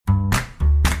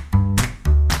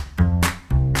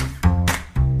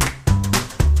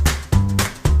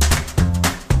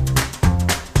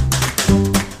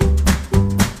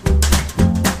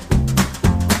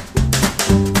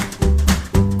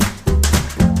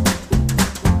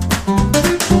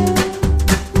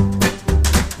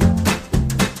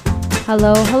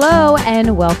Hello,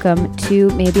 and welcome to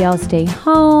Maybe I'll Stay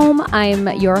Home. I'm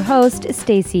your host,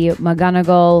 Stacey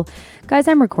McGonigal. Guys,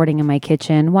 I'm recording in my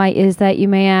kitchen. Why is that, you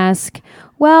may ask?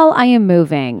 Well, I am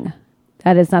moving.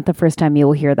 That is not the first time you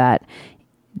will hear that.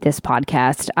 This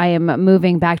podcast. I am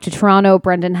moving back to Toronto.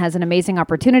 Brendan has an amazing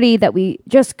opportunity that we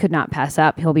just could not pass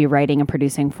up. He'll be writing and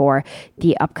producing for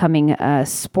the upcoming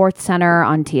Sports Center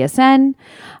on TSN.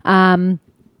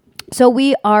 So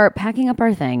we are packing up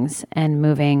our things and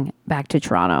moving back to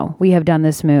Toronto. We have done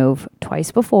this move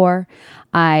twice before.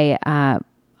 I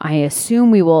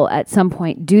assume we will at some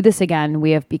point do this again.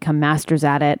 We have become masters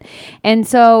at it. And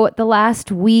so the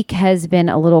last week has been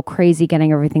a little crazy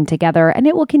getting everything together, and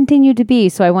it will continue to be.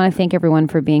 So I want to thank everyone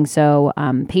for being so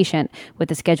patient with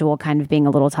the schedule kind of being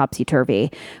a little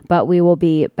topsy-turvy. But we will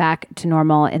be back to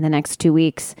normal in the next 2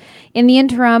 weeks. In the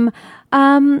interim,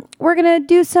 we're going to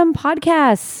do some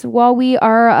podcasts while we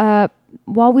are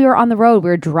on the road.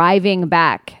 We're driving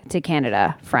back to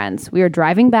Canada, friends. We are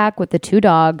driving back with the 2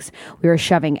 dogs. We are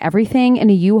shoving everything in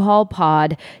a U-Haul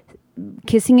pod,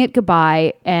 kissing it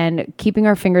goodbye, and keeping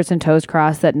our fingers and toes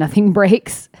crossed that nothing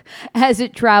breaks as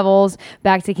it travels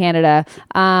back to Canada.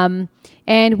 And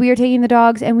we are taking the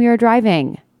dogs and we are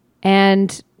driving.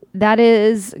 And that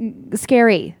is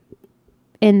scary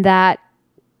in that.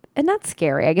 And not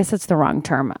scary, I guess that's the wrong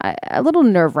term, a little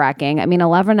nerve-wracking. I mean,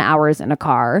 11 hours in a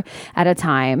car at a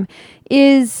time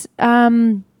is a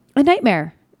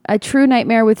nightmare, a true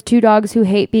nightmare with 2 dogs who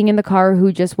hate being in the car,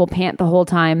 who just will pant the whole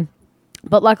time.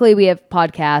 But luckily we have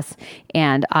podcasts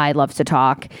and I love to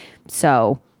talk.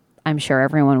 So I'm sure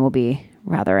everyone will be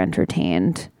rather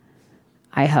entertained,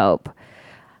 I hope.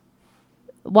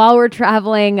 While we're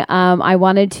traveling, I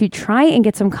wanted to try and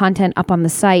get some content up on the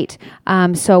site.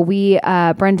 So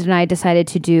Brendan and I decided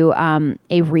to do a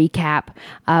recap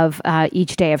of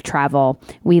each day of travel.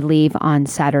 We leave on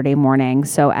Saturday morning.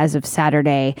 So as of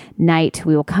Saturday night,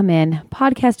 we will come in,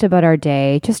 podcast about our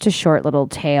day, just a short little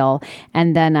tale,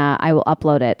 and then I will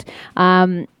upload it.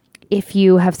 If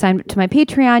you have signed up to my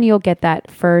Patreon, you'll get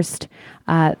that first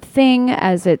thing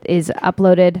as it is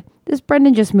uploaded. This is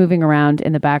Brendan just moving around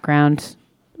in the background.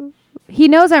 He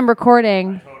knows I'm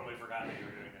recording. I totally forgot that you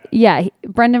were doing that. Yeah,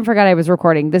 Brendan forgot I was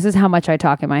recording. This is how much I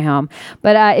talk in my home.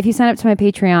 But if you sign up to my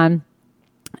Patreon,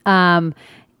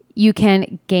 you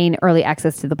can gain early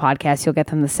access to the podcast. You'll get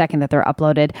them the second that they're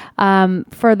uploaded.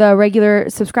 For the regular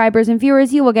subscribers and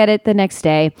viewers, you will get it the next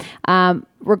day.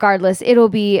 Regardless, it'll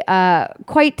be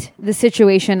quite the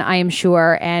situation, I am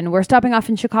sure. And we're stopping off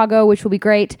in Chicago, which will be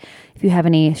great. If you have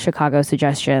any Chicago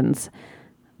suggestions,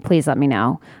 please let me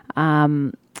know.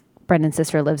 Brendan's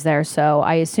sister lives there, so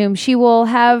I assume she will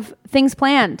have things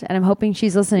planned, and I'm hoping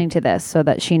she's listening to this so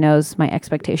that she knows my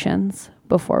expectations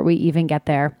before we even get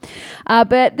there.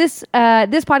 But this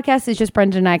podcast is just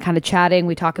Brendan and I kind of chatting.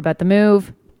 We talk about the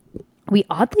move. We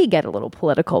oddly get a little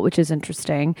political, which is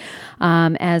interesting,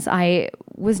 as I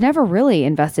was never really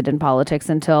invested in politics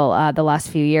until the last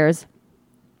few years.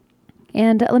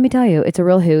 And let me tell you, it's a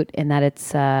real hoot in that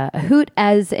it's a hoot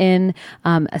as in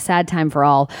a sad time for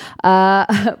all.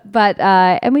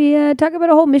 And we talk about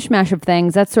a whole mishmash of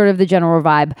things. That's sort of the general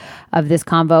vibe of this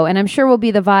convo. And I'm sure will be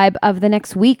the vibe of the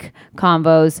next week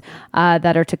convos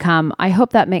that are to come. I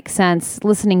hope that makes sense.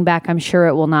 Listening back, I'm sure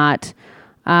it will not.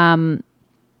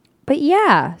 But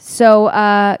yeah, so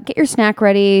get your snack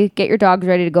ready, get your dogs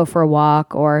ready to go for a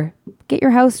walk, or get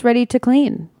your house ready to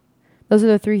clean. Those are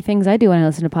the 3 things I do when I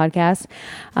listen to podcasts.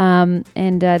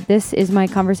 And this is my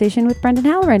conversation with Brendan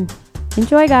Halloran.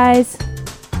 Enjoy, guys.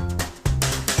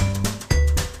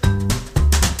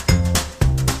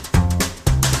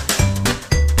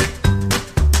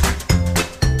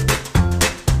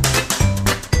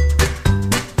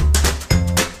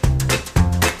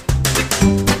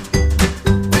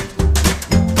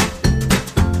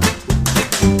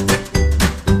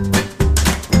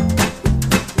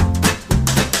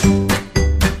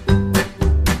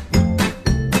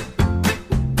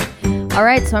 All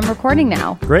right, so I'm recording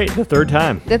now. Great, the 3rd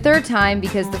time. The 3rd time,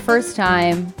 because the first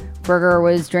time Burger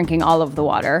was drinking all of the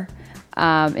water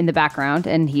in the background,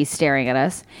 and he's staring at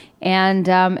us. And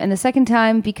the second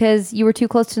time, because you were too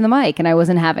close to the mic, and I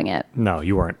wasn't having it. No,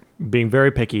 you weren't. Being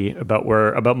very picky about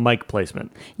mic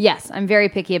placement. Yes, I'm very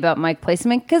picky about mic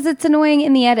placement, because it's annoying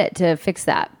in the edit to fix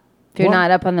that if you're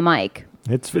not up on the mic.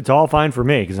 It's all fine for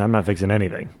me because I'm not fixing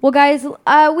anything. Well, guys,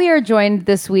 we are joined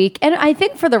this week, and I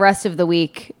think for the rest of the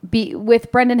week,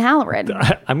 with Brendan Halloran.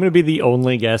 I'm going to be the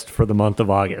only guest for the month of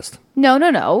August. No.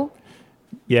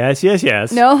 Yes. No.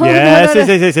 Yes.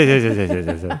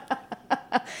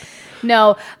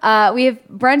 No, we have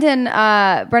Brendan.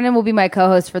 Brendan will be my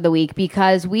co-host for the week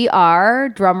because we are,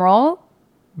 drumroll,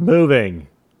 moving.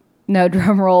 No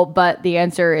drum roll, but the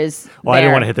answer is Well, I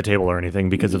didn't want to hit the table or anything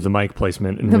because of the mic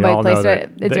placement. And The we mic all know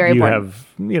placement, that, it's that very you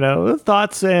important. have,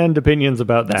 thoughts and opinions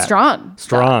about that. Strong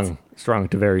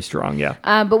To very strong, yeah.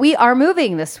 But we are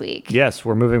moving this week. Yes,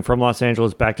 we're moving from Los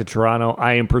Angeles back to Toronto.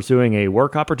 I am pursuing a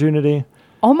work opportunity.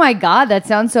 Oh my God, that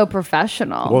sounds so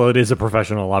professional. Well, it is a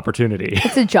professional opportunity.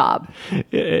 It's a job.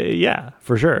 Yeah,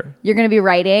 for sure. You're going to be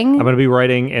writing. I'm going to be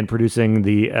writing and producing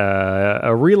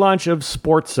a relaunch of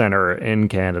Sports Center in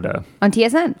Canada. On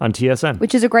TSN. On TSN.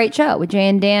 Which is a great show with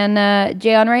Jay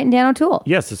Onright and Dan O'Toole.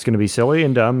 Yes, it's going to be silly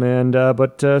and dumb,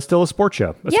 but still a sports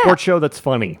show. A sports show that's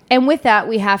funny. And with that,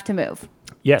 we have to move.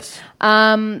 Yes.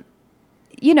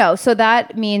 So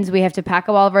that means we have to pack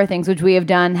up all of our things, which we have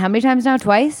done how many times now?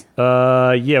 Twice?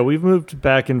 Yeah, we've moved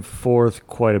back and forth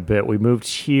quite a bit. We moved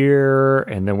here,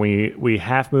 and then we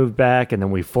half moved back, and then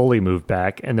we fully moved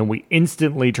back, and then we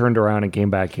instantly turned around and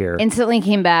came back here. Instantly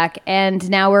came back, and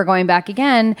now we're going back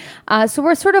again. So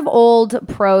we're sort of old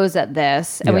pros at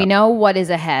this, and we know what is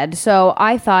ahead. So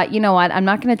I thought, you know what? I'm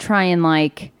not going to try and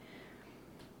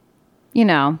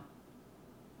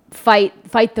fight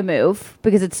the move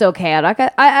because it's so chaotic.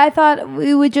 I thought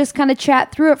we would just kind of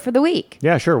chat through it for the week.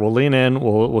 Yeah, sure. We'll lean in.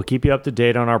 We'll keep you up to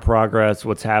date on our progress,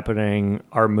 what's happening,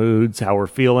 our moods, how we're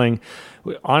feeling.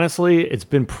 Honestly, it's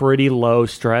been pretty low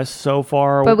stress so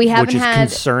far, but which is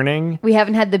concerning. We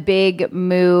haven't had the big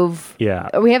move.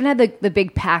 Yeah. We haven't had the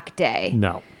big pack day.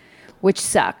 No. Which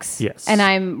sucks. Yes. And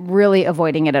I'm really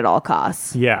avoiding it at all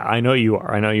costs. Yeah, I know you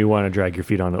are. I know you want to drag your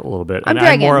feet on it a little bit.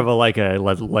 I'm more of a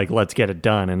let's get it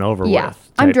done and over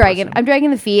with. I'm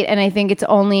dragging the feet, and I think it's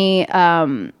only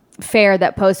fair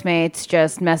that Postmates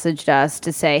just messaged us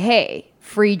to say, hey,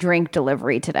 free drink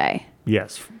delivery today.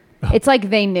 Yes. It's like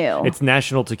they knew. It's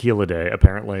National Tequila Day,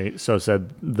 apparently. So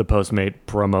said the Postmate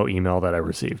promo email that I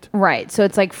received. Right. So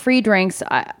it's like free drinks.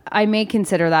 I may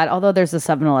consider that, although there's a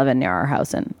 7-Eleven near our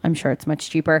house, and I'm sure it's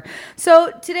much cheaper.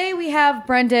 So today we have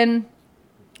Brendan.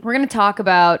 We're going to talk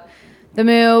about the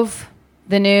move,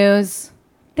 the news,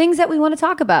 things that we want to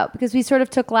talk about because we sort of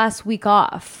took last week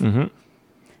off. Mm-hmm.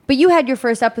 But you had your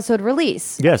first episode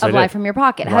release of Live from Your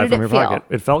Pocket. How did it feel?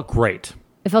 It felt great.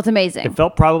 It felt amazing. It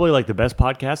felt probably like the best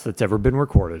podcast that's ever been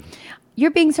recorded.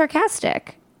 You're being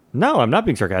sarcastic. No, I'm not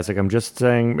being sarcastic. I'm just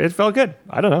saying it felt good.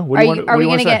 I don't know. Are you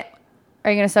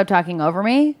going to stop talking over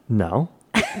me? No.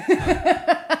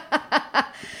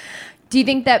 Do you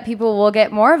think that people will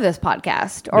get more of this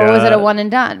podcast, or was it a one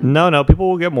and done? No. People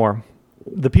will get more.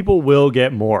 The people will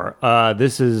get more.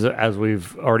 This is, as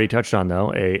we've already touched on,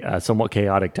 though, a somewhat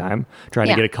chaotic time, trying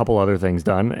to get a couple other things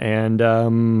done,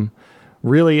 and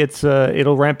really,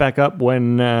 it'll ramp back up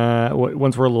when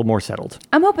once we're a little more settled.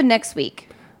 I'm hoping next week.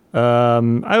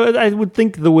 I would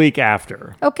think the week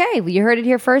after. Okay, well, you heard it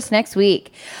here first. Next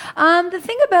week. The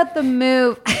thing about the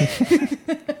move.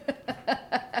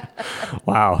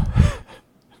 Wow.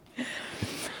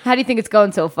 How do you think it's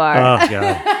going so far? Oh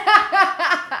God.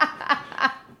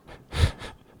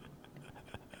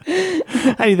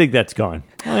 How do you think that's going?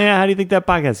 Oh, yeah, how do you think that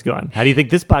podcast is going? How do you think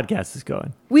this podcast is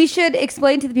going? We should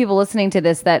explain to the people listening to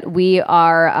this that we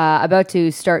are about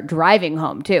to start driving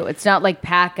home, too. It's not like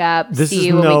pack up, see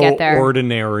you when we get there. This is no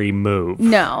ordinary move.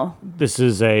 No. This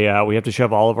is we have to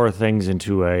shove all of our things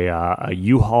into a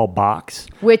U-Haul box.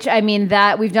 Which, I mean,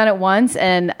 that we've done it once,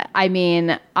 and I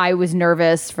mean, I was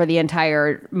nervous for the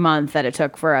entire month that it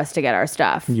took for us to get our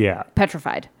stuff. Yeah.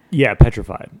 Petrified. Yeah,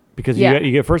 petrified. Because you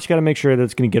got to make sure that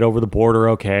it's going to get over the border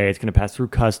okay. It's going to pass through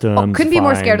customs. Couldn't be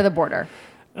more scared of the border.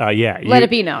 Yeah. Let it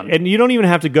be known. And you don't even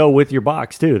have to go with your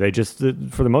box, too. They just,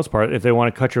 for the most part, if they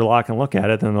want to cut your lock and look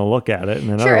at it, then they'll look at it. And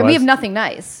then sure, and we have nothing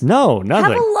nice. No,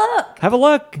 nothing. Have a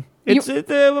look.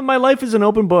 My life is an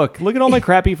open book. Look at all my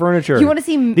crappy furniture. You want to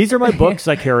see? These are my books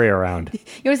I carry around.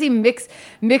 You want to see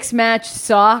mix match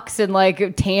socks and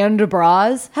like tanned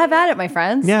bras? Have at it, my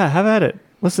friends. Yeah, have at it.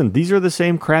 Listen, these are the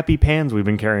same crappy pans we've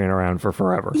been carrying around for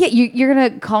forever. Yeah, you're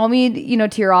gonna call me,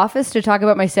 to your office to talk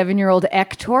about my 7-year-old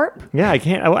EKTORP? Yeah, I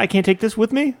can't take this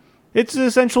with me. It's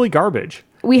essentially garbage.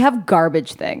 We have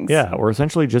garbage things. Yeah, we're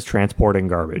essentially just transporting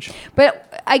garbage.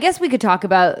 But I guess we could talk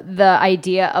about the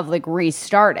idea of like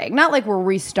restarting. Not like we're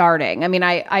restarting. I mean,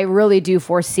 I really do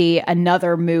foresee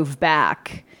another move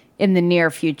back in the near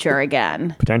future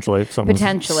again. Potentially.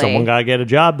 Someone got to get a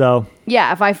job, though.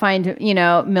 Yeah, if I find,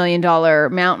 $1 million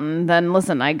mountain, then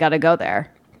listen, I got to go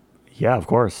there. Yeah, of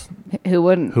course. Who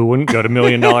wouldn't? Who wouldn't go to $1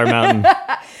 Million Mountain?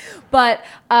 But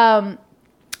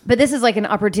this is like an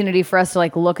opportunity for us to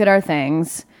like look at our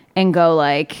things and go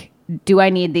like, do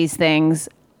I need these things?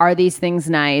 Are these things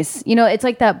nice? It's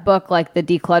like that book, like the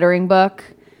decluttering book.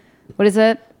 What is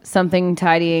it? something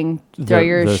tidying, throw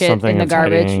your shit in the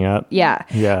garbage. Yeah.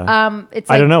 Yeah. It's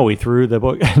like, I don't know. We threw the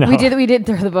book. No. We did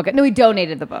throw the book. No, we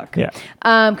donated the book. Yeah.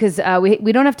 Because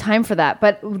we don't have time for that.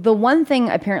 But the one thing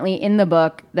apparently in the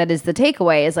book that is the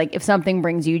takeaway is like, if something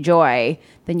brings you joy,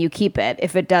 then you keep it.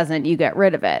 If it doesn't, you get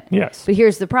rid of it. Yes. But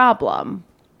here's the problem.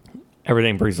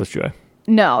 Everything brings us joy.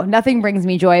 No, nothing brings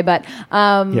me joy, but...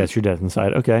 yes, you're dead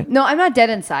inside. Okay. No, I'm not dead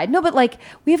inside. No, but like,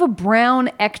 we have a brown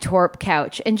EKTORP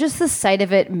couch, and just the sight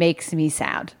of it makes me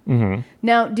sad. Mm-hmm.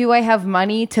 Now, do I have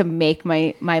money to make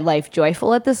my life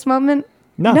joyful at this moment?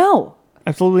 No.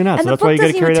 Absolutely not. And so that's why you got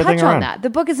to carry that thing around. That.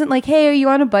 The book isn't like, hey, are you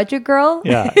on a budget, girl?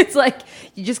 Yeah. It's like,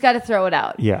 you just got to throw it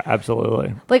out. Yeah,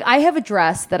 absolutely. Like, I have a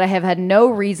dress that I have had no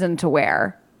reason to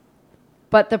wear,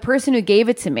 but the person who gave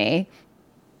it to me...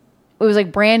 It was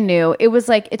like brand new. It was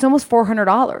like, it's almost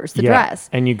 $400, the dress.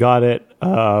 And you got it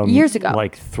years ago.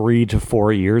 Like 3 to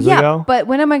 4 years ago? But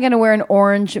when am I going to wear an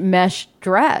orange mesh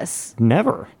dress?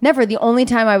 Never. The only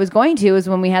time I was going to is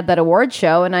when we had that award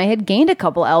show and I had gained a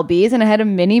couple lbs and I had a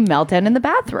mini meltdown in the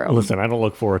bathroom. Listen, I don't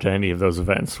look forward to any of those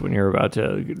events when you're about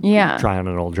to try on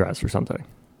an old dress or something.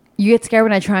 You get scared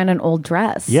when I try on an old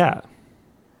dress. Yeah.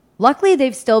 Luckily,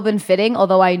 they've still been fitting,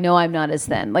 although I know I'm not as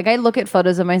thin. Like, I look at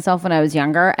photos of myself when I was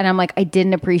younger, and I'm like, I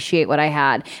didn't appreciate what I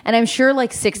had. And I'm sure,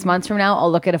 like, 6 months from now,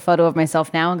 I'll look at a photo of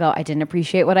myself now and go, I didn't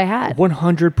appreciate what I had.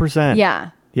 100%. Yeah.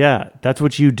 Yeah, that's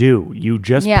what you do. You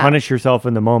just punish yourself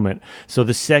in the moment. So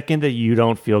the second that you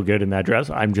don't feel good in that dress,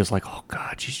 I'm just like, oh,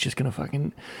 God, she's just going to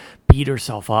fucking beat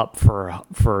herself up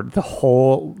for the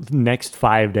whole next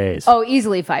 5 days. Oh,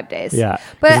 easily 5 days. Yeah.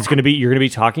 But you're going to be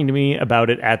talking to me about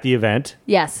it at the event.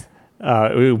 Yes.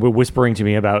 Whispering to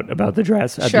me about the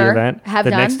dress at the event.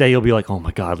 Next day you'll be like, oh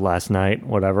my God, last night,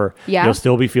 whatever. Yeah. You'll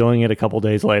still be feeling it a couple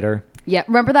days later. Yeah.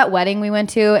 Remember that wedding we went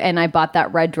to and I bought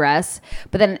that red dress,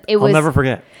 but then I'll never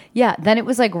forget. Yeah. Then it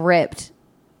was like ripped.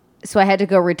 So I had to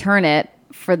go return it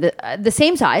for the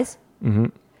same size,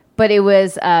 but it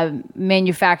was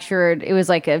manufactured. It was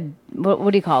like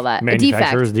what do you call that?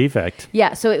 Manufacturer's defect.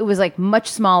 Yeah. So it was like much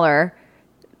smaller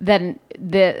than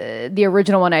the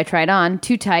original one I tried on.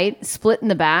 Too tight, split in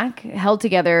the back, held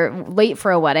together, late for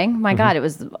a wedding. My God,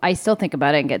 I still think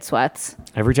about it and get sweats.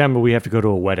 Every time we have to go to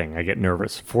a wedding, I get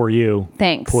nervous for you.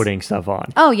 Thanks. Putting stuff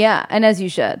on. Oh yeah, and as you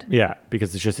should. Yeah,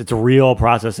 because it's a real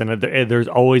process, and there's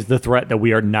always the threat that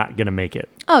we are not going to make it.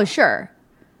 Oh sure.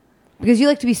 Because you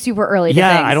like to be super early to things.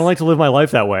 I don't like to live my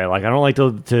life that way. Like, I don't like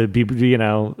to be,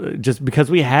 just because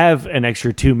we have an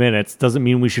extra 2 minutes doesn't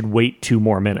mean we should wait 2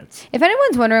 more minutes. If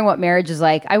anyone's wondering what marriage is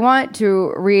like, I want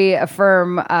to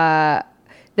reaffirm that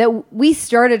we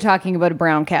started talking about a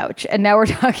brown couch, and now we're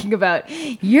talking about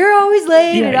you're always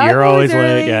late and I'm always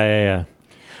late. Yeah.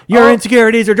 Your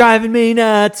insecurities are driving me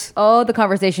nuts. Oh, the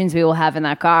conversations we will have in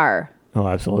that car. Oh,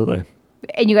 absolutely.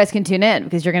 And you guys can tune in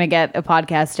because you're going to get a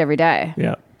podcast every day.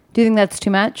 Yeah. Do you think that's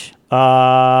too much?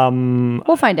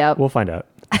 We'll find out. We'll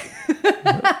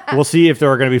see if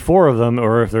there are going to be 4 of them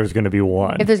or if there's going to be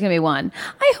 1. If there's going to be 1.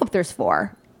 I hope there's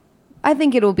 4. I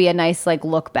think it'll be a nice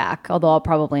look back, although I'll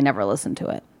probably never listen to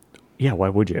it. Yeah, why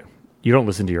would you? You don't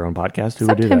listen to your own podcast? Who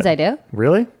would do that? Sometimes I do.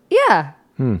 Really? Yeah.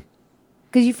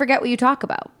 Because you forget what you talk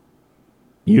about.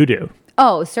 You do.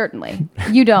 Oh, certainly.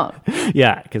 You don't.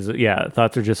 Yeah, because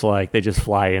thoughts are just they just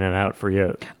fly in and out for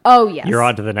you. Oh, yes. You're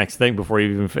on to the next thing before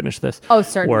you even finish this. Oh,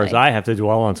 certainly. Whereas I have to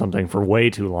dwell on something for way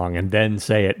too long and then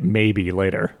say it maybe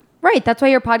later. Right. That's why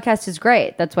your podcast is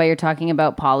great. That's why you're talking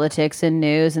about politics and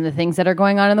news and the things that are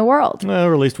going on in the world. Well,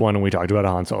 released one and we talked about a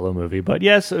Han Solo movie. But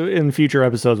yes, in future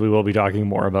episodes, we will be talking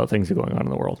more about things that are going on in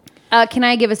the world. Can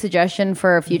I give a suggestion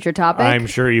for a future topic? I'm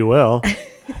sure you will.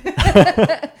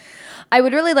 I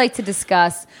would really like to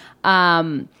discuss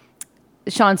Sean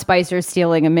Spicer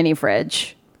stealing a mini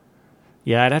fridge.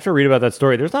 Yeah, I'd have to read about that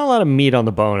story. There's not a lot of meat on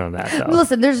the bone on that, though.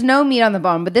 Listen, there's no meat on the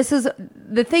bone, but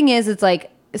the thing is, it's like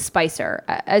Spicer.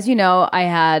 As you know, I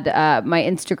had my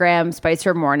Instagram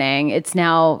Spicer morning. It's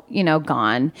now,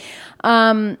 gone.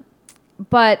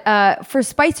 But for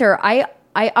Spicer,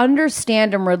 I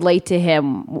understand and relate to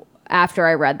him after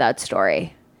I read that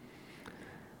story.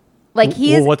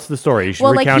 What's the story? You should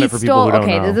recount it for people who don't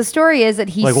know. Okay, the story is that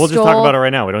he we'll just talk about it right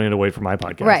now. We don't need to wait for my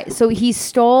podcast. Right. So he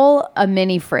stole a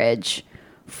mini fridge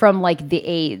from the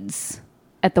aides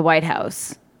at the White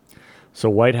House. So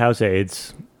White House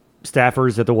aides,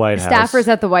 staffers at the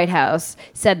White House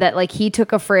said that he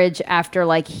took a fridge after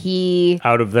he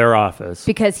out of their office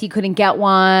because he couldn't get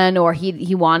one or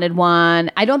he wanted one.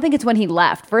 I don't think it's when he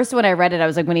left. First, when I read it, I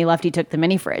was like, when he left, he took the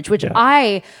mini fridge, which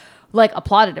I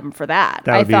applauded him for that.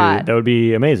 That would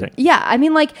be amazing. Yeah. I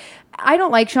mean, I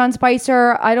don't like Sean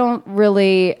Spicer. I don't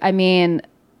really,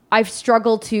 I've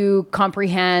struggled to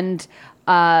comprehend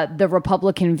the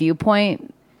Republican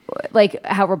viewpoint, like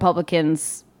how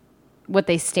Republicans, what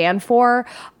they stand for.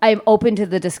 I'm open to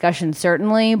the discussion,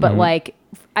 certainly, but like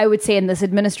I would say in this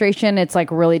administration, it's like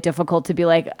really difficult to be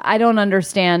like, I don't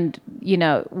understand,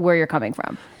 where you're coming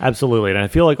from. Absolutely. And I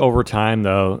feel like over time,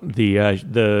 though,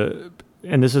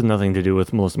 and this has nothing to do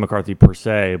with Melissa McCarthy per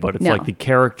se, but it's like the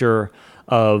character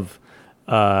of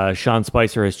Sean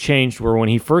Spicer has changed, where when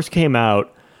he first came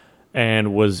out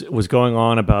and was going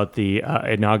on about the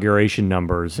inauguration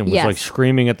numbers and was like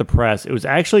screaming at the press, it was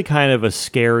actually kind of a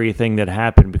scary thing that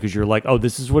happened, because you're like, oh,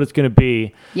 this is what it's going to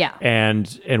be. Yeah.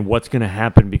 And what's going to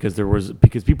happen, because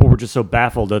people were just so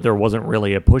baffled that there wasn't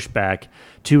really a pushback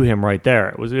to him right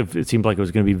there. It seemed like it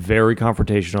was going to be very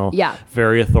confrontational,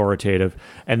 very authoritative.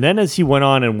 And then as he went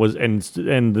on and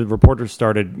the reporters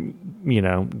started,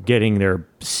 getting their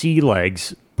sea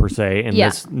legs per se in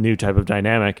this new type of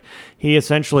dynamic, he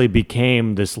essentially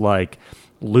became this like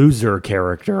loser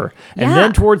character. And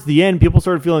then towards the end, people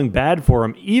started feeling bad for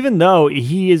him, even though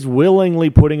he is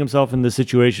willingly putting himself in the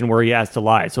situation where he has to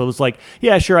lie. So it's like,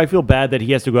 yeah, sure, I feel bad that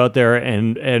he has to go out there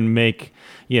and make,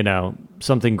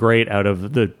 something great out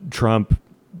of the Trump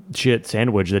shit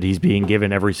sandwich that he's being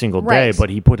given every single day, but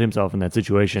he put himself in that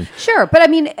situation. Sure, but I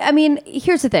mean,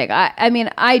 here's the thing.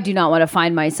 I do not want to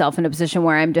find myself in a position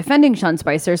where I'm defending Sean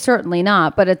Spicer. Certainly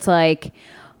not. But it's like,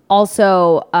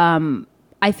 also,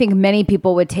 I think many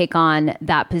people would take on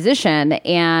that position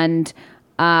and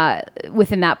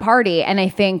within that party, and I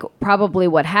think probably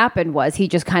what happened was he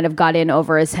just kind of got in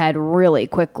over his head really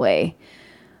quickly.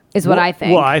 Is what I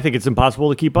think. Well, I think it's impossible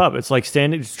to keep up. It's like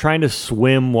trying to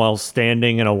swim while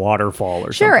standing in a waterfall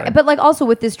or something. Sure, but like also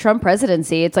with this Trump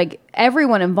presidency, it's like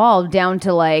everyone involved, down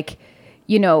to like,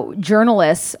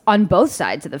 journalists on both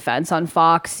sides of the fence, on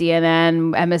Fox,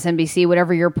 CNN, MSNBC,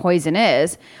 whatever your poison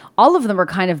is, all of them are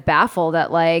kind of baffled at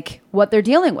like what they're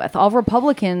dealing with. All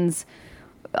Republicans,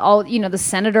 all the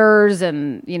senators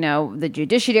and the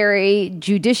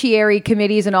judiciary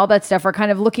committees and all that stuff are kind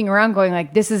of looking around going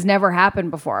like, this has never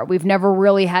happened before. We've never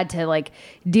really had to like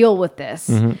deal with this.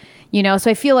 So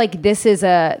I feel like this is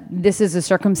a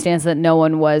circumstance that no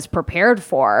one was prepared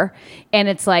for, and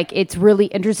it's like it's really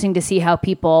interesting to see how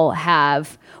people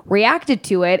have reacted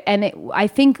to it. And I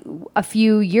think a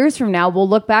few years from now we'll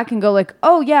look back and go like,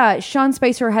 oh yeah, Sean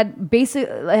Spicer had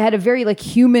a very like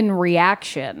human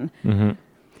reaction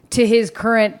to his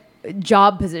current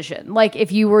job position. Like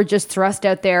if you were just thrust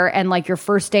out there and like your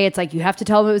first day, it's like, you have to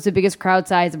tell them it was the biggest crowd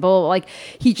size, blah, blah, blah. Like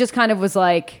he just kind of was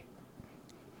like,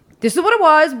 this is what it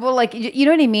was. But like, you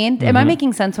know what I mean? Am I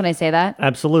making sense when I say that?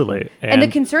 Absolutely. And the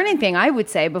concerning thing I would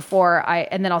say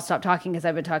and then I'll stop talking because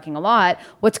I've been talking a lot.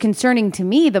 What's concerning to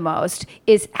me the most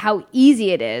is how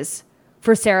easy it is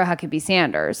for Sarah Huckabee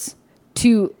Sanders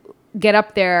to get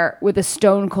up there with a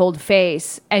stone cold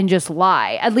face and just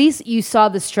lie. At least you saw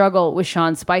the struggle with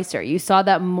Sean Spicer. You saw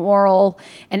that moral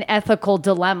and ethical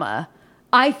dilemma,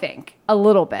 I think, a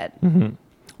little bit.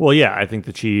 Well, yeah, I think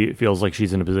that she feels like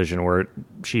she's in a position where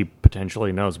she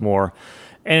potentially knows more.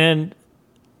 And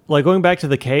like going back to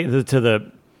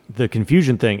the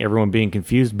confusion thing, everyone being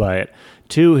confused by it,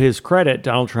 to his credit,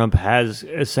 Donald Trump has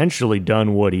essentially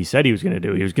done what he said he was going to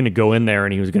do. He was going to go in there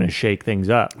and he was going to shake things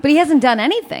up. But he hasn't done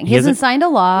anything. He hasn't signed a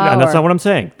law. No, that's not what I'm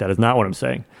saying. That is not what I'm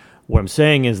saying. What I'm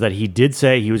saying is that he did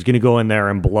say he was going to go in there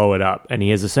and blow it up. And he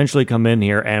has essentially come in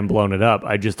here and blown it up.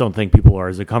 I just don't think people are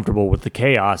as comfortable with the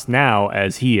chaos now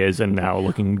as he is, and now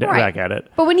looking back at it.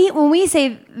 But when we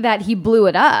say that he blew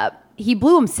it up, he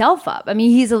blew himself up. I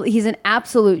mean, he's an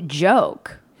absolute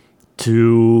joke.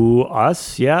 To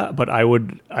us, yeah, but I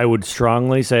would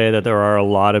strongly say that there are a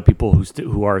lot of people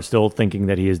who are still thinking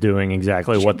that he is doing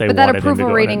exactly what they wanted him to do. But that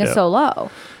approval rating is so low.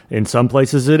 In some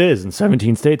places it is. In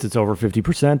 17 states, it's over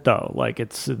 50%, though. Like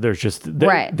it's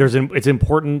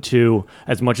important to,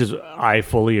 as much as I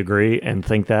fully agree and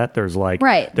think that there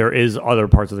is other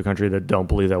parts of the country that don't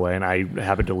believe that way, and I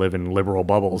happen to live in liberal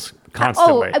bubbles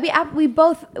constantly. We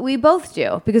both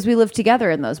do, because we live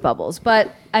together in those bubbles.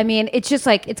 But I mean, it's just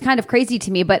like, it's kind of crazy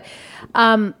to me. But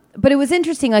it was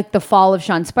interesting. Like the fall of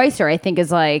Sean Spicer, I think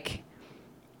is like,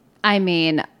 I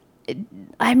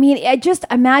just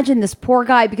imagine this poor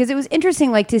guy, because it was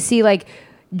interesting, like to see like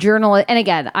journalists. And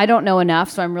again, I don't know enough,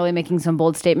 so I'm really making some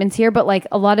bold statements here. But like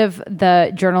a lot of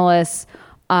the journalists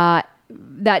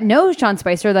that know Sean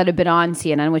Spicer that have been on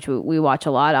CNN, which we watch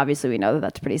a lot. Obviously, we know that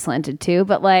that's pretty slanted too.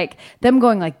 But like them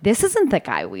going like, this isn't the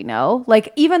guy we know.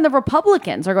 Like even the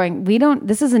Republicans are going,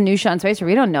 this is a new Sean Spicer.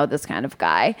 We don't know this kind of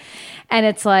guy. And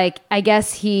it's like, I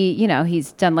guess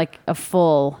he's done like a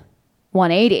full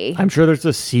 180. I'm sure there's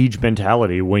a siege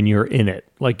mentality when you're in it.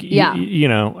 Like, Yeah.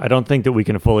 I don't think that we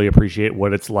can fully appreciate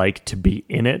what it's like to be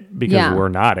in it because we're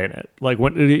not in it. Like,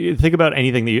 when you think about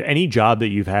anything any job that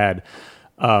you've had,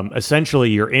 essentially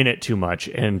you're in it too much,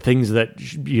 and things that,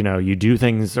 you do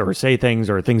things or say things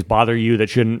or things bother you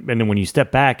that shouldn't. And then when you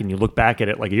step back and you look back at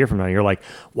it like a year from now, you're like,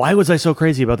 why was I so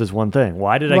crazy about this one thing?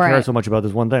 Why did I care so much about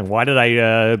this one thing? Why did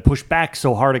I push back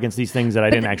so hard against these things that I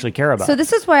didn't actually care about? So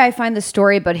this is why I find the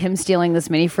story about him stealing this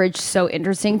mini fridge so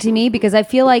interesting to me, because I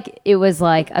feel like it was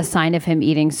like a sign of him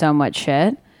eating so much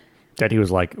shit that he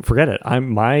was like, forget it.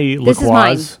 My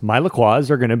LaCroix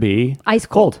are going to be ice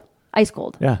cold. Ice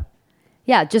cold. Yeah.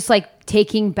 Yeah, just like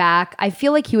taking back. I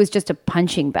feel like he was just a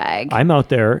punching bag. I'm out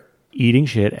there eating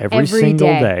shit every single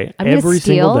day. Every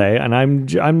single day, and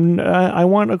I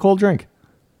want a cold drink.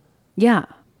 Yeah.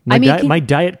 My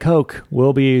Diet Coke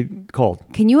will be cold.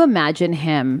 Can you imagine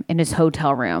him in his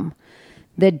hotel room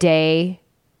the day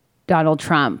Donald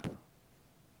Trump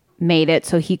made it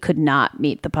so he could not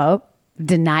meet the Pope,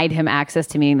 denied him access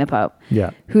to meeting the Pope?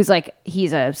 Yeah. Who's like,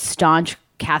 he's a staunch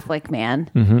Catholic man.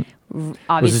 Mm-hmm.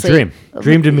 Obviously, it was his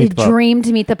dream to meet the Pope. Dream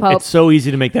to meet the Pope. It's so easy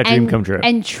to make that dream come true.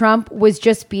 And Trump was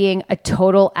just being a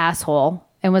total asshole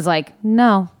and was like,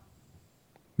 no.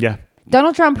 Yeah.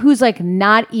 Donald Trump, who's like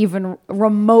not even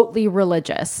remotely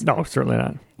religious. No, certainly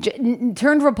not.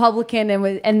 Turned Republican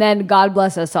and then God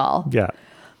bless us all. Yeah.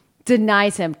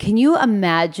 Denies him. Can you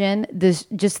imagine this?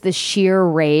 Just the sheer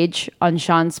rage on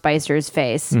Sean Spicer's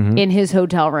face in his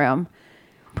hotel room,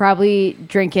 probably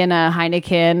drinking a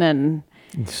Heineken and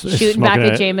shooting back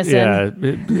at Jameson.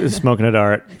 Yeah, smoking a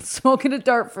dart. Smoking a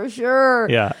dart for sure.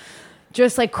 Yeah.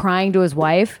 Just like crying to his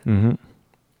wife. Mm-hmm.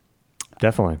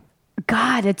 Definitely.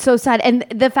 God, it's so sad. And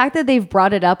the fact that they've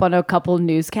brought it up on a couple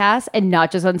newscasts and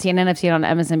not just on CNN, I've seen it on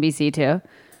MSNBC too.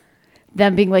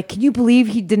 Them being like, can you believe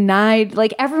he denied?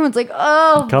 Like, everyone's like,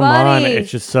 oh, come buddy. on. It's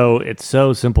just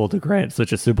so simple to grant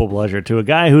such a simple pleasure to a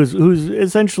guy who's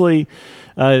essentially,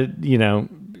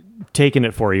 taking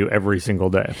it for you every single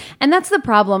day. And that's the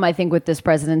problem, I think, with this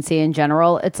presidency in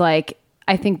general. It's like,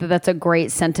 I think that that's a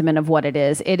great sentiment of what it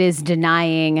is. It is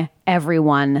denying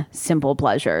everyone simple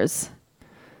pleasures.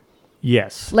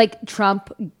 Yes. Like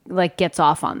Trump, gets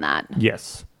off on that.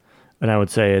 Yes. And I would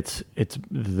say it's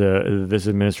this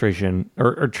administration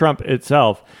or Trump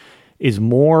itself is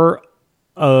more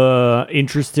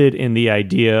interested in the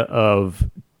idea of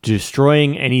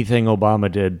destroying anything Obama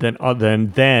did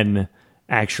than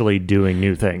actually doing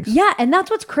new things. Yeah, and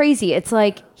that's what's crazy. It's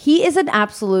like he is an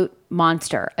absolute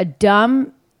monster, a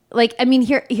dumb. Like, I mean,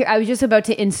 here, I was just about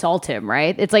to insult him,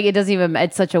 right? It's like,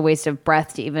 it's such a waste of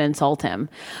breath to even insult him.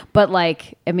 But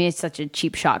like, I mean, it's such a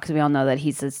cheap shot because we all know that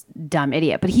he's this dumb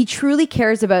idiot. But he truly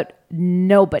cares about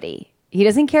nobody. He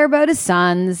doesn't care about his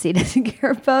sons. He doesn't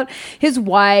care about his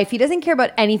wife. He doesn't care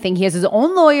about anything. He has his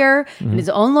own lawyer, and his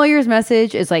own lawyer's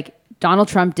message is like, Donald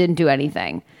Trump didn't do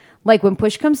anything. Like, when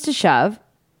push comes to shove,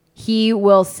 he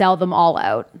will sell them all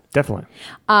out. Definitely.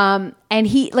 And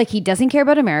he doesn't care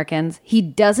about Americans. He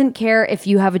doesn't care if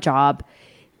you have a job.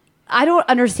 I don't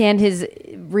understand his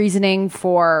reasoning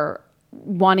for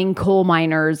wanting coal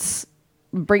miners,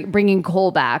 bringing coal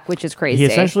back, which is crazy. He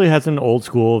essentially has an old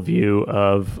school view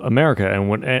of America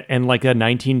and like a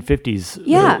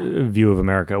 1950s view of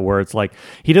America, where it's like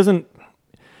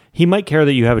he might care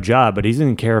that you have a job, but he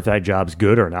doesn't care if that job's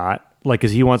good or not. Like,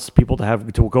 because he wants people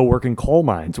to go work in coal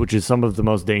mines, which is some of the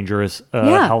most dangerous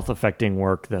health affecting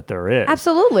work that there is.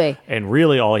 Absolutely. And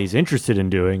really, all he's interested in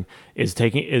doing is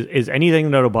is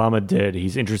anything that Obama did.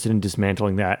 He's interested in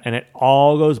dismantling that, and it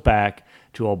all goes back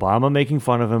to Obama making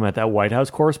fun of him at that White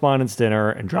House Correspondents' Dinner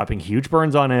and dropping huge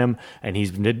burns on him. And he's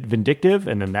vindictive.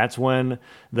 And then that's when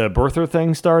the birther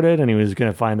thing started, and he was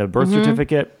going to find the birth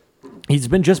certificate. He's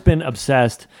just been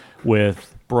obsessed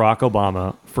with Barack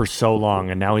Obama for so long,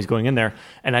 and now he's going in there.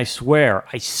 And I swear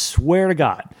to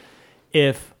God,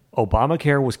 if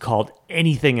Obamacare was called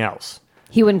anything else,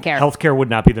 he wouldn't care. Healthcare would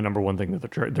not be the number one thing that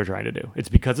they're trying to do. It's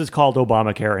because it's called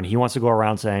Obamacare, and he wants to go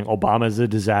around saying Obama is a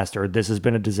disaster. This has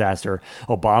been a disaster.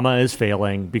 Obama is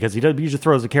failing, because he just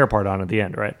throws the care part on at the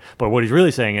end, right? But what he's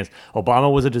really saying is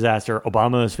Obama was a disaster.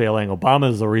 Obama is failing. Obama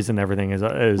is the reason everything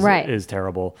is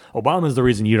terrible. Obama is the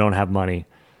reason you don't have money.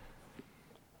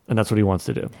 And that's what he wants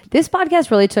to do. This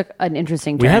podcast really took an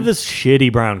interesting turn. We have this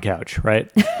shitty brown couch, right?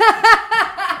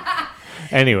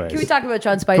 Anyways. Can we talk about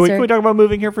Sean Spicer? Can we talk about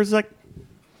moving here for a sec?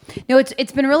 No,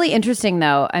 it's been really interesting,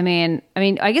 though. I mean,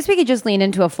 I guess we could just lean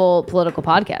into a full political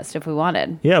podcast if we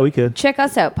wanted. Yeah, we could. Check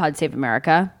us out, Pod Save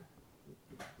America.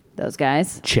 Those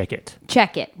guys. Check it.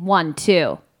 1,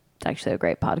 2. It's actually a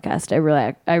great podcast.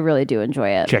 I really do enjoy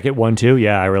it. Check It 1 2.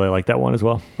 Yeah, I really like that one as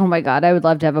well. Oh my God, I would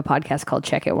love to have a podcast called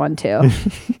Check It 1 2. And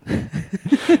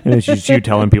it's just you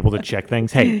telling people to check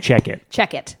things. Hey, check it.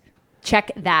 Check it.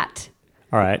 Check that.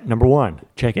 All right. Number 1,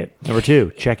 check it. Number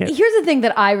 2, check it. Here's the thing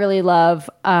that I really love.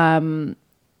 And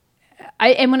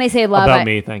when I say love, about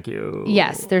me, thank you.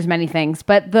 Yes, there's many things,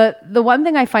 but the one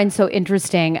thing I find so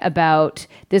interesting about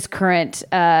this current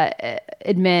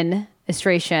administration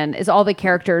is all the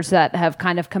characters that have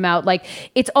kind of come out. Like,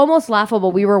 it's almost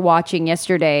laughable. We were watching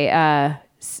yesterday.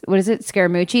 What is it?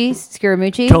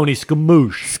 Scaramucci. Tony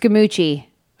Scaramucci.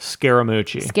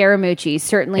 Scaramucci.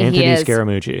 Certainly, Anthony he is.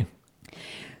 Scaramucci.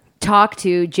 Talk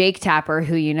to Jake Tapper,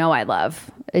 who you know I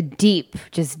love. A deep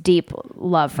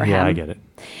love for him. Yeah, I get it.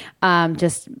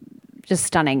 Just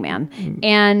stunning, man.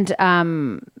 And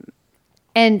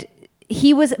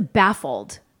he was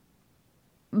baffled.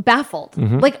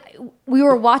 Like, we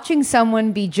were watching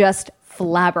someone be just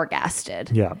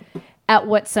flabbergasted at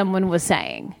what someone was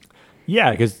saying.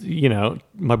 Yeah, because,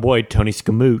 my boy Tony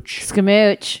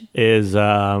Scamooch is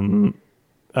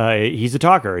he's a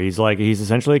talker. He's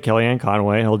essentially a Kellyanne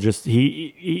Conway.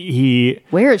 He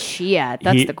where is she at?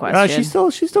 That's the question.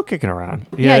 She's still kicking around.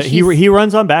 Yeah, he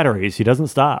runs on batteries. He doesn't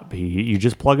stop. You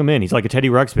just plug him in. He's like a Teddy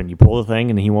Ruxpin. You pull the thing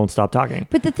and he won't stop talking.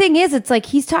 But the thing is, it's like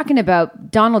he's talking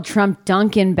about Donald Trump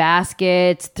dunking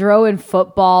baskets, throwing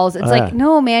footballs. It's like,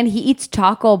 no, man, he eats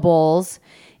taco bowls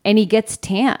and he gets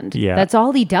tanned. Yeah. That's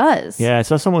all he does. Yeah, I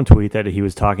saw someone tweet that he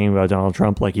was talking about Donald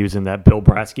Trump like he was in that Bill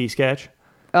Brasky sketch.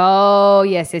 Oh,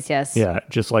 yes. Yeah,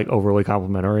 just like overly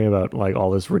complimentary about like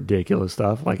all this ridiculous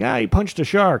stuff. Like, he punched a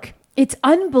shark. It's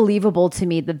unbelievable to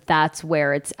me that that's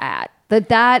where it's at.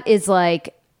 That is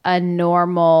like a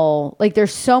normal, like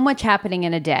there's so much happening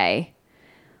in a day.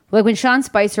 Like when Sean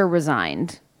Spicer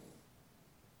resigned.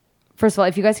 First of all,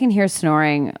 if you guys can hear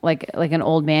snoring like an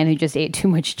old man who just ate too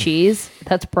much cheese,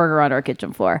 that's Burger on our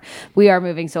kitchen floor. We are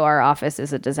moving, so our office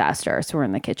is a disaster. So we're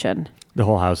in the kitchen. The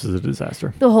whole house is a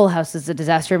disaster. The whole house is a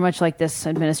disaster, much like this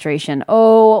administration.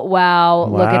 Oh, wow.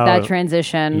 Look at that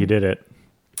transition. You did it.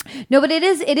 No, but it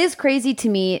is crazy to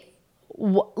me,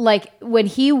 like when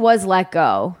he was let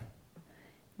go,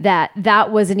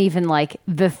 that wasn't even like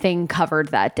the thing covered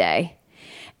that day.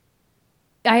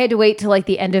 I had to wait till like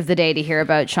the end of the day to hear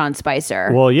about Sean Spicer.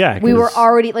 Well, yeah. We were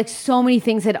already like so many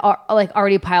things had like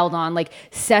already piled on, like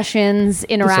Sessions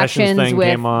interactions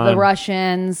with the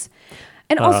Russians.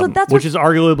 And also which is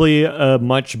arguably a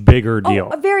much bigger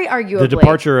deal. Very arguably. The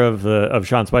departure of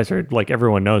Sean Spicer, like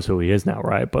everyone knows who he is now,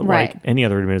 right? But like any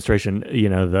other administration,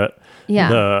 the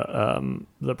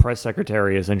press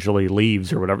secretary essentially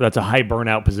leaves or whatever. That's a high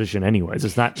burnout position anyways.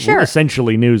 It's not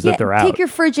essentially news that they're out. Take your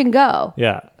fridge and go.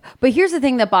 Yeah. But here's the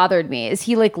thing that bothered me is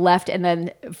he like left and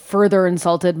then further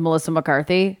insulted Melissa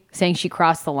McCarthy, saying she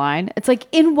crossed the line. It's like,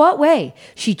 in what way?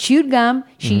 She chewed gum,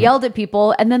 she yelled at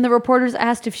people, and then the reporters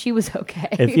asked if she was okay.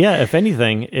 If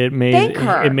anything, it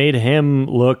made him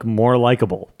look more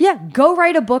likable. Yeah, go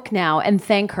write a book now and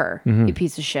thank her, you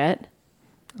piece of shit.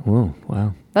 Oh,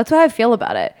 wow. That's how I feel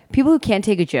about it. People who can't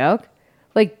take a joke,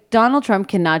 like Donald Trump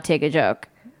cannot take a joke.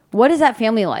 What is that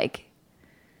family like?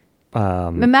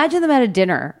 Imagine them at a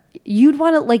dinner. You'd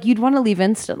want to leave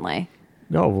instantly.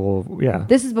 Oh, well, yeah.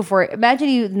 This is before. Imagine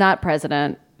you not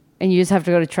president and you just have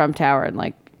to go to Trump Tower and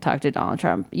like talk to Donald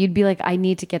Trump. You'd be like, I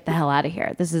need to get the hell out of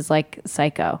here. This is like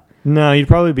psycho. No, you'd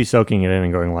probably be soaking it in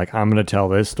and going like, I'm going to tell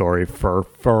this story for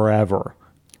forever.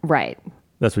 Right.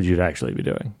 That's what you'd actually be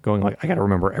doing. Going like, I got to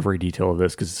remember every detail of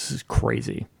this because this is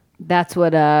crazy. That's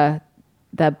what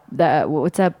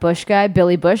what's that Bush guy,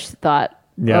 Billy Bush, thought.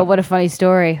 Yep. Oh, what a funny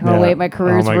story. Oh, wait, my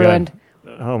career's ruined.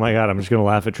 Oh, my God. I'm just going to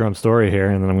laugh at Trump's story here,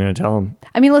 and then I'm going to tell him.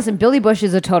 I mean, listen, Billy Bush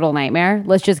is a total nightmare.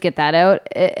 Let's just get that out.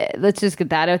 Let's just get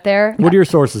that out there. What are your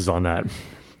sources on that?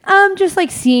 Just like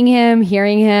seeing him,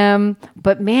 hearing him.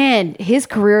 But man, his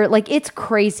career, like, it's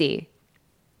crazy.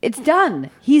 It's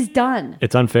done. He's done.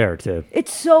 It's unfair, too.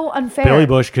 It's so unfair. Billy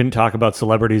Bush couldn't talk about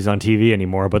celebrities on TV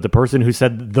anymore, but the person who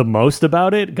said the most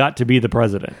about it got to be the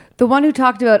president. The one who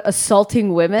talked about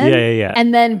assaulting women? Yeah.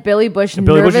 And then Billy Bush is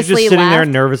just sitting there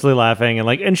nervously laughing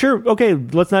and sure, okay,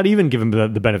 let's not even give him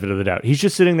the benefit of the doubt. He's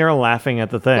just sitting there laughing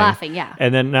at the thing. Laughing, yeah.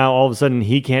 And then now all of a sudden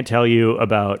he can't tell you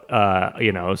about,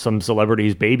 some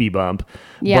celebrity's baby bump.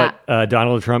 Yeah. But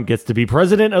Donald Trump gets to be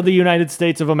president of the United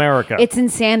States of America. It's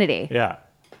insanity. Yeah.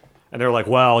 And they're like,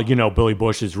 well, Billy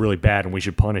Bush is really bad and we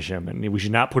should punish him and we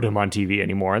should not put him on TV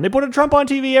anymore. And they put Trump on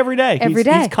TV every day.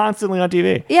 He's constantly on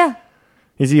TV. Yeah.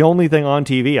 He's the only thing on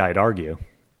TV, I'd argue.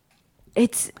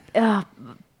 It's,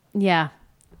 yeah.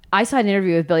 I saw an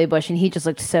interview with Billy Bush and he just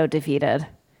looked so defeated.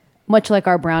 Much like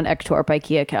our brown EKTORP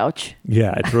Ikea couch.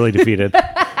 Yeah, it's really defeated.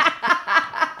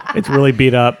 It's really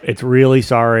beat up. It's really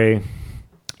sorry.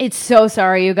 It's so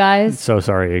sorry, you guys. So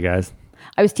sorry, you guys.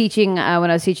 I was teaching, when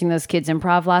I was teaching those kids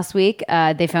improv last week,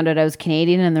 they found out I was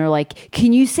Canadian and they're like,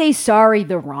 can you say sorry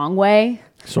the wrong way?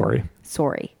 Sorry.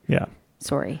 Sorry. Yeah.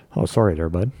 Sorry. Oh, sorry there,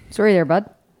 bud. Sorry there, bud.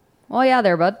 Oh, yeah,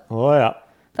 there, bud. Oh, yeah.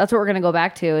 That's what we're going to go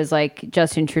back to is like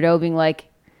Justin Trudeau being like,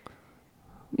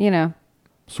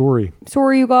 Sorry,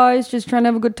 you guys, just trying to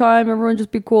have a good time. Everyone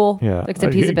just be cool. Yeah.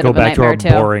 Except he's a bit of a nightmare, too. Go back to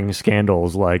our boring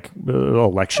scandals like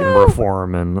election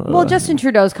reform and... Well, Justin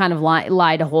Trudeau's kind of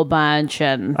lied a whole bunch.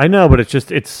 And I know, but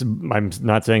I'm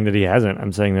not saying that he hasn't.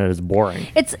 I'm saying that it's boring.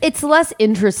 It's less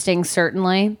interesting,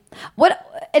 certainly.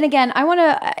 And again,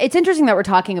 it's interesting that we're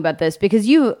talking about this because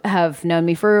you have known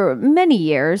me for many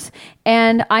years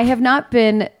and I have not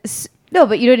been... No,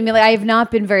 but you know what I mean? Like, I have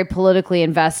not been very politically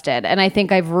invested. And I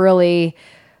think I've really,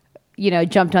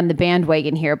 jumped on the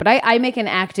bandwagon here. But I make an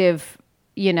active,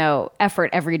 effort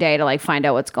every day to like find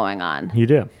out what's going on. You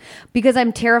do. Because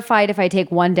I'm terrified if I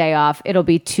take one day off, it'll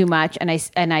be too much and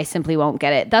I simply won't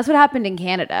get it. That's what happened in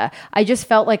Canada. I just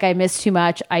felt like I missed too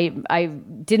much. I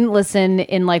didn't listen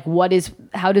in like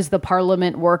how does the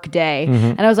parliament work day? Mm-hmm.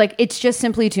 And I was like, it's just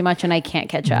simply too much and I can't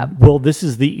catch up. Well, this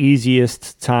is the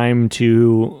easiest time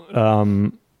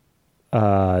to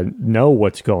know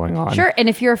what's going on. Sure. And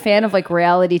if you're a fan of like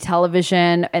reality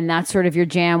television and that's sort of your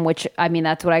jam, which I mean,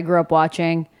 that's what I grew up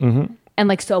watching. Mm-hmm. And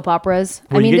like soap operas.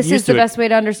 Well, I mean, this is the best way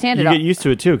to understand it. You get used to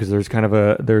it too, because there's kind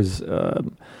of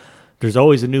there's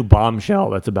always a new bombshell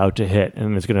that's about to hit,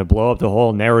 and it's going to blow up the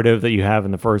whole narrative that you have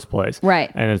in the first place.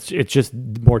 Right. And it's just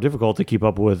more difficult to keep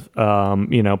up with,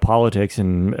 politics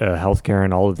and healthcare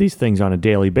and all of these things on a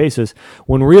daily basis,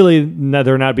 when really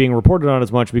they're not being reported on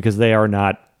as much because they are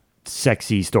not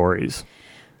sexy stories.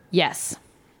 Yes.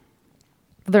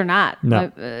 They're not.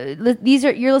 No.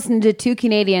 You're listening to two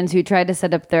Canadians who tried to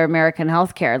set up their American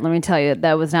healthcare. Let me tell you,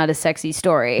 that was not a sexy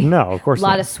story. No, of course not.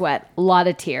 A lot of sweat, a lot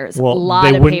of tears, a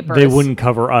lot of papers. They wouldn't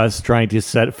cover us trying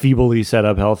to feebly set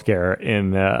up healthcare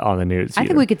on the news. I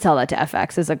think we could sell that to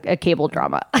FX as a cable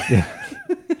drama. Yeah.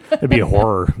 It'd be a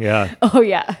horror. Yeah. Oh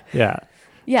yeah. Yeah.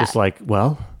 Yeah. Just like,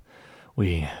 well,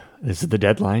 this is the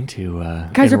deadline to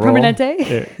Kaiser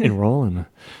Permanente enroll in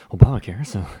Obamacare.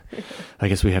 So I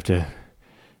guess we have to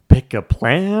pick a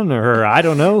plan, or I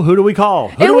don't know. Who do we call?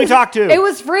 Who do we talk to? It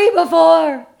was free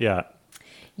before. Yeah.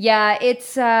 Yeah,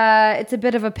 it's a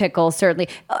bit of a pickle, certainly.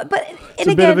 But it's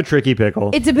a bit of a tricky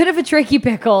pickle. It's a bit of a tricky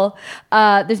pickle.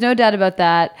 There's no doubt about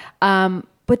that.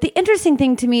 But the interesting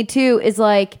thing to me, too, is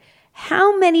like,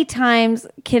 how many times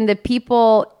can the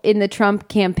people in the Trump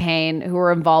campaign who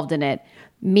were involved in it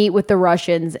meet with the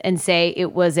Russians and say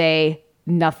it was a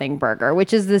nothing burger,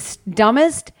 which is the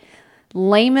dumbest,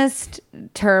 lamest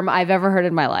term I've ever heard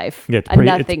in my life. Yeah,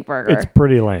 nothing burger. It's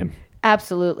pretty lame.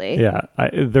 Absolutely. Yeah.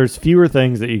 There's fewer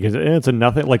things that you can say. It's a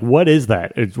nothing. Like, what is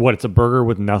that? It's a burger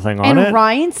with nothing on it? And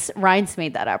Reince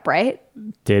made that up, right?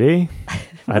 Did he?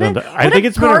 I don't know. I think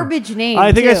it's garbage name.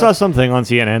 I think I saw something on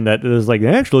CNN that was like,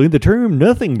 actually, the term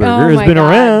nothing burger has been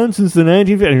around since the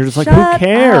 1950s. And you're just like, who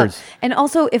cares? Up. And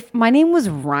also, if my name was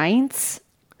Reince,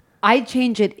 I'd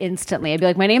change it instantly. I'd be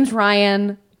like, my name's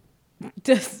Ryan.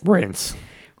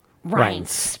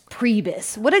 Reince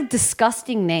Priebus. What a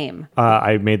disgusting name.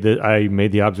 I made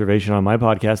the observation on my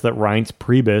podcast that Reince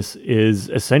Priebus is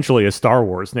essentially a Star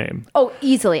Wars name. Oh,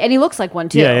 easily. And he looks like one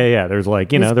too. Yeah. There's like,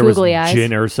 there was Jyn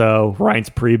Erso,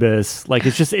 Reince Priebus. Like,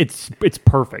 it's just, it's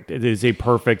perfect. It is a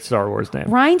perfect Star Wars name.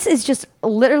 Reince is just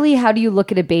literally, how do you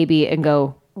look at a baby and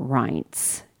go,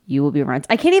 Reince? You will be Reince.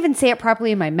 I can't even say it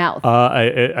properly in my mouth.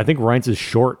 I think Reince is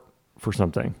short for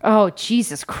something. Oh,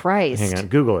 Jesus Christ. Hang on,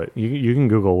 Google it. You can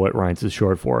Google what Reince is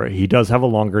short for. He does have a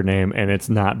longer name, and it's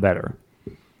not better.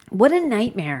 What a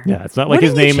nightmare. Yeah, it's not like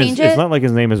his name is. It's not like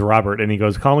his name is Robert, and he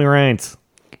goes, "Call me Reince."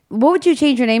 What would you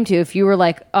change your name to if you were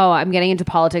like, "Oh, I'm getting into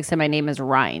politics, and my name is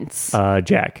Reince"?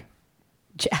 Jack.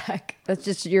 Jack. That's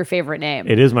just your favorite name.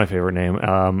 It is my favorite name.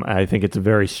 I think it's a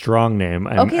very strong name.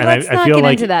 Okay, let's not get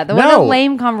into that. What a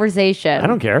lame conversation. I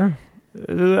don't care.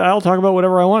 I'll talk about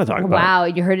whatever I want to talk about. Wow,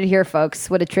 you heard it here, folks.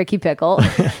 What a tricky pickle.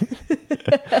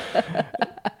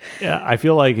 Yeah, I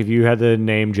feel like if you had the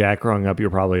name Jack growing up, you're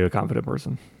probably a confident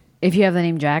person. If you have the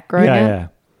name Jack growing up? Yeah.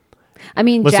 I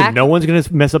mean, listen, Jack... no one's going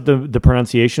to mess up the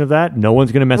pronunciation of that. No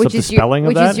one's going to mess up the spelling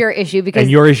of that. Which is your issue. And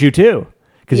your issue, too.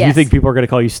 Because Yes. you think people are going to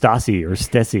call you Stassi or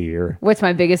Stessi or... What's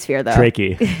my biggest fear, though?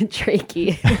 Trakey.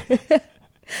 Trakey.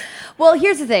 Well,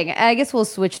 here's the thing. I guess we'll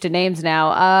switch to names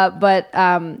now. But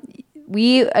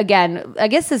I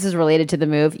guess this is related to the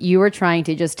move. You were trying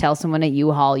to just tell someone at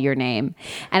U-Haul your name.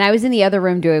 And I was in the other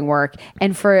room doing work.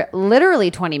 And for literally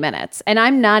 20 minutes, and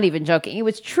I'm not even joking, it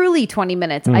was truly 20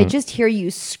 minutes. I just hear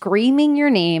you screaming your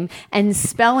name and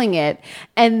spelling it.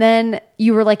 And then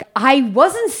you were like, I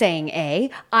wasn't saying A,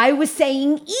 I was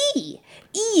saying E.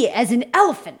 E as in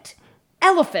elephant.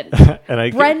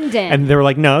 Brendan. And they were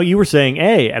like, no, you were saying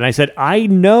A. And I said, I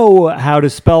know how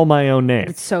to spell my own name.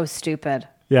 It's so stupid.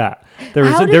 Yeah. They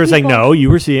were saying, no,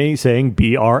 you were saying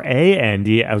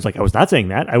B-R-A-N-D. I was like, I was not saying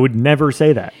that. I would never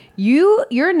say that.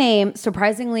 Your name,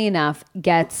 surprisingly enough,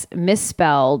 gets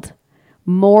misspelled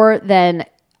more than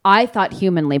I thought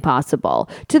humanly possible,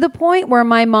 to the point where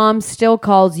my mom still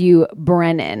calls you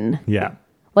Brennan. Yeah.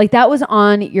 Like that was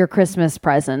on your Christmas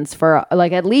presents for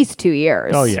like at least 2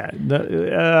 years. Oh yeah.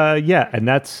 Yeah.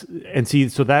 And see,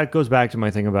 so that goes back to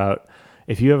my thing about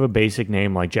if you have a basic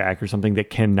name like Jack or something that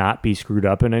cannot be screwed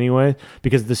up in any way,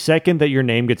 because the second that your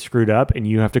name gets screwed up and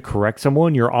you have to correct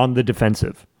someone, you're on the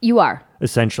defensive. You are.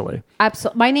 Essentially.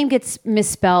 Absolutely. My name gets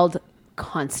misspelled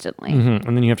constantly. Mm-hmm.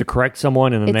 And then you have to correct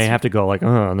someone and then they have to go like,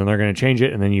 and then they're going to change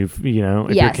it. And then if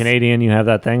you're Canadian, you have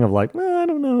that thing of like, I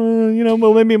don't know,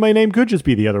 well, maybe my name could just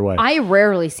be the other way. I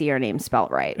rarely see your name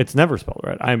spelled right. It's never spelled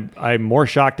right. I'm more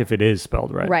shocked if it is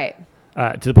spelled right. Right.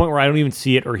 To the point where I don't even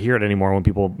see it or hear it anymore when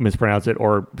people mispronounce it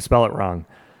or spell it wrong.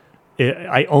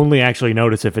 I only actually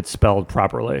notice if it's spelled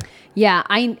properly. Yeah,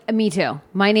 me too.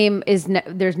 My name is,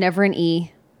 there's never an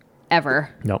E,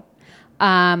 ever. Nope.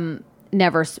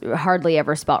 Never, hardly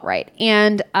ever spelt right.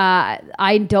 And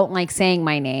I don't like saying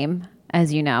my name,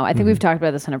 as you know. I think we've talked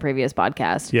about this on a previous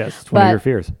podcast. Yes, it's one of your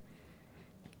fears.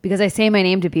 Because I say my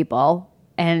name to people,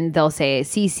 and they'll say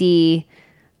Cece.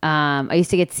 I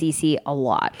used to get Cece a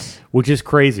lot. Which is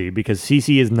crazy, because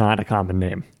Cece is not a common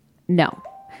name. No.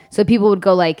 So people would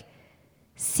go like,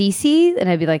 Cece? And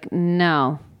I'd be like,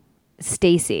 no,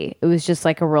 Stacy. It was just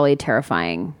like a really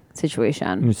terrifying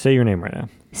situation. You say your name right now.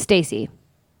 Stacy.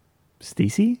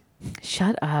 Stacy?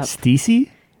 Shut up.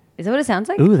 Stacy? Is that what it sounds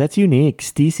like? Ooh, that's unique.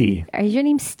 Stacy. Is your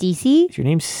name Stacy? Is your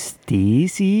name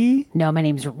Stacy? No, my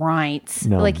name's Reince.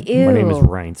 No, like, ew. My name is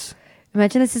Reince.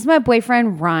 Imagine this is my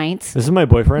boyfriend, Reince. This is my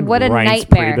boyfriend, what a Reince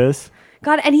nightmare. Priebus.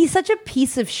 God, and he's such a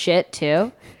piece of shit,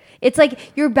 too. It's like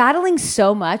you're battling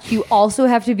so much. You also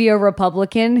have to be a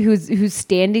Republican who's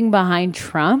standing behind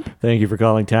Trump. Thank you for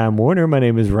calling Time Warner. My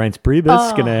name is Reince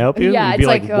Priebus. Can I help you? Yeah, you'd be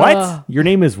like, what? Your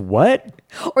name is what?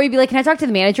 Or you'd be like, can I talk to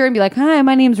the manager? And be like, hi,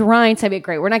 my name's Reince. I'd be like,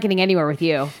 great. We're not getting anywhere with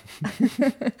you.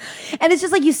 And it's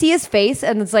just like you see his face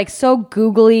and it's like so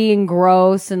googly and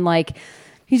gross. And like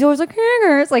he's always like,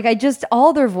 it's like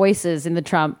all their voices in the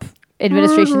Trump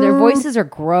administration, their voices are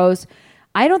gross.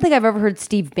 I don't think I've ever heard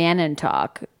Steve Bannon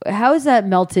talk. How is that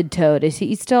melted toad? Is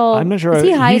he still? I'm not sure. Is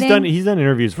he hiding? He's done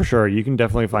interviews for sure. You can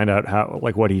definitely find out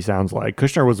what he sounds like.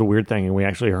 Kushner was a weird thing, and we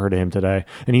actually heard him today,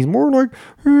 and he's more like,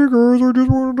 "Hey guys, I just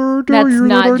wanted to tell That's you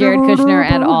not that Jared Kushner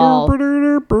at all.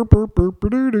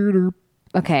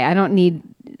 Okay, I don't need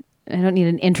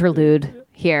an interlude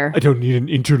here. I don't need an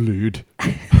interlude.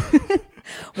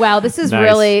 Wow, this is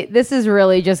nice.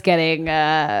 really just getting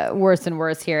worse and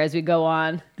worse here as we go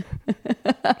on.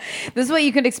 This is what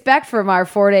you can expect from our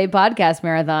 4-day podcast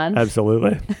marathon.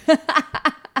 Absolutely.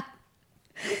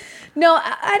 No,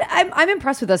 I'm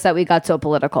impressed with us that we got so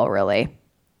political, really.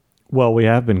 Well, we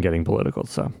have been getting political,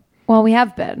 so. Well, we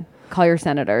have been. Call your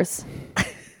senators.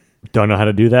 Don't know how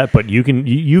to do that, but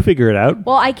you figure it out.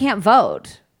 Well, I can't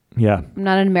vote. Yeah. I'm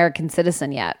not an American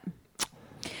citizen yet.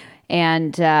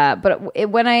 And but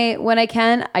when I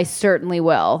can, I certainly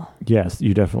will. Yes,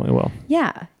 you definitely will.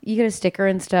 Yeah, you get a sticker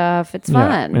and stuff. It's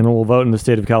fun. Yeah, and we'll vote in the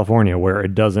state of California where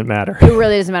it doesn't matter. It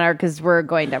really doesn't matter because we're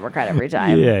going Democrat every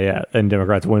time. Yeah, and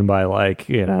Democrats win by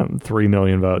 3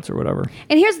 million votes or whatever.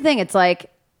 And here's the thing: it's like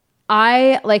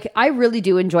I really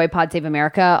do enjoy Pod Save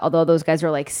America, although those guys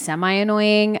are like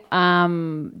semi-annoying.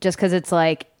 Just because it's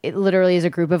like it literally is a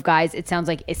group of guys. It sounds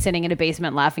like it's sitting in a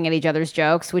basement laughing at each other's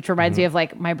jokes, which reminds me of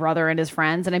like my brother and his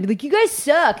friends. And I'd be like, "You guys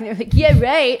suck," and they're like, "Yeah,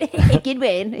 right, good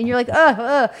win." And you're like,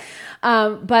 but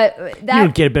that you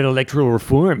don't get about electoral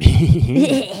reform.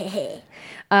 Yeah,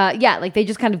 like they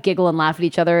just kind of giggle and laugh at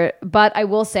each other. But I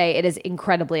will say it is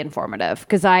incredibly informative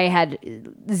because I had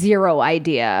zero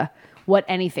idea what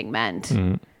anything meant.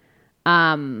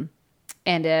 And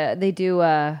they do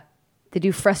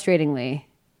frustratingly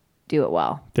do it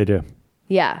well. They do.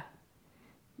 Yeah.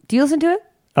 Do you listen to it?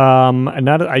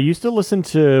 I used to listen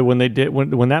to when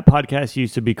that podcast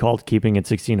used to be called Keeping It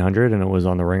 1600 and it was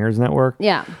on the Ringers Network.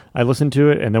 Yeah. I listened to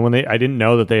it, and then I didn't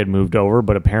know that they had moved over,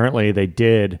 but apparently they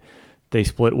did they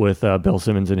split with Bill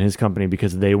Simmons and his company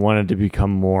because they wanted to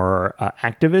become more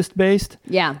activist based.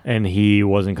 Yeah. And he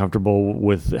wasn't comfortable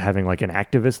with having like an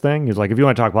activist thing. He was like, if you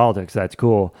want to talk politics, that's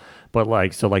cool. But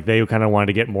like, so like they kind of wanted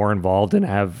to get more involved and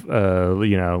have,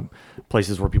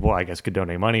 places where people, I guess, could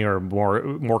donate money or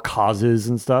more causes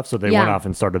and stuff. So they went off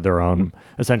and started their own,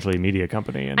 essentially, media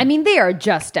company. And I mean, they are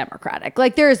just Democratic.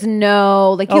 Like, there's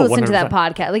no, like, you listen 100%. to that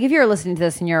podcast. Like, if you're listening to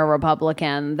this and you're a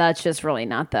Republican, that's just really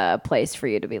not the place for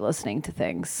you to be listening to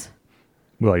things.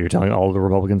 Well, you're telling all the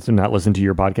Republicans to not listen to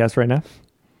your podcast right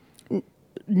now?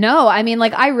 No, I mean,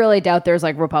 like, I really doubt there's,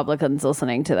 like, Republicans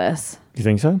listening to this. You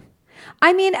think so?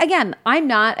 I mean, again, I'm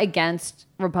not against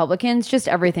Republicans, just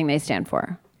everything they stand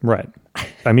for. Right.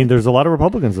 I mean, there's a lot of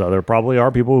Republicans, though. There probably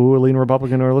are people who are leaning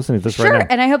Republican who are listening to this right now. Sure,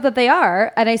 and I hope that they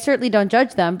are, and I certainly don't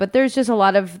judge them, but there's just a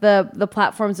lot of the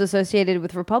platforms associated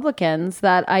with Republicans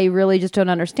that I really just don't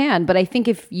understand. But I think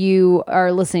if you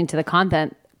are listening to the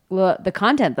content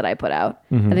that I put out,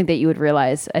 I think that you would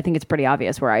realize, I think it's pretty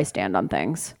obvious where I stand on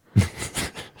things.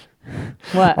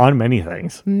 What? On many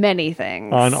things. Many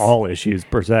things. On all issues,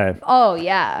 per se. Oh,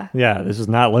 yeah. Yeah, this is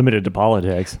not limited to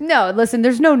politics. No, listen,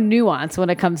 there's no nuance when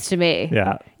it comes to me.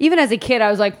 Yeah. Even as a kid, I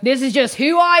was like, this is just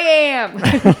who I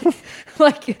am.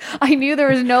 Like, I knew there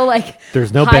was no, like,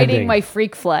 there's no hiding bending. my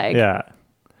freak flag. Yeah.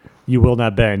 You will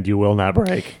not bend. You will not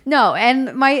break. No, and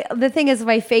the thing is,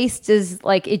 my face is,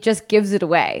 like, it just gives it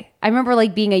away. I remember,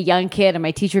 like, being a young kid and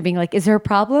my teacher being like, is there a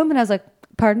problem? And I was like,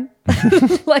 pardon?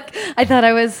 Like, I thought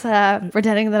I was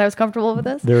pretending that I was comfortable with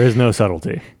this. There is no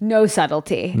subtlety. No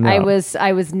subtlety. No. I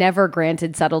was never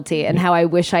granted subtlety, and how I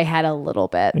wish I had a little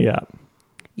bit. Yeah.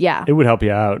 Yeah. It would help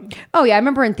you out. Oh, yeah. I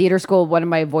remember in theater school, one of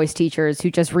my voice teachers who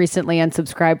just recently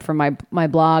unsubscribed from my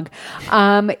blog,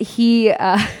 he,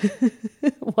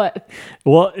 what?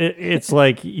 Well, it's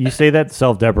like you say that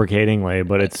self-deprecatingly,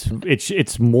 but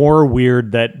it's more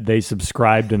weird that they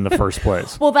subscribed in the first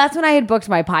place. Well, that's when I had booked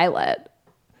my pilot.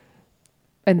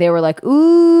 And they were like,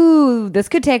 ooh, this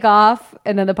could take off.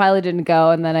 And then the pilot didn't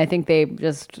go. And then I think I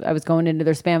was going into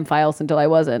their spam files until I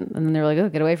wasn't. And then they were like, oh,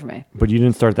 get away from me. But you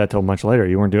didn't start that till much later.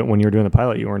 When you were doing the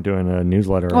pilot, you weren't doing a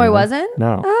newsletter. Oh, I wasn't?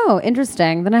 No. Oh,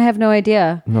 interesting. Then I have no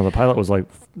idea. No, the pilot was like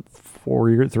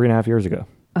 3.5 years ago.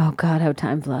 Oh, God, how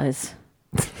time flies.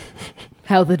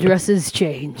 How the dresses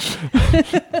change.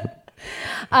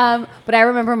 But I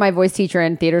remember my voice teacher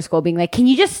in theater school being like, can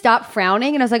you just stop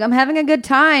frowning? And I was like, I'm having a good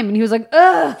time. And he was like,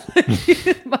 ugh.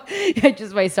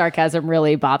 My sarcasm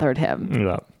really bothered him.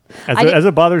 Yeah. As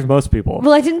it bothers most people.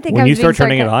 Well, I didn't think when I was you start being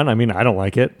turning it on, I mean, I don't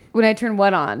like it. When I turn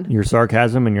what on? Your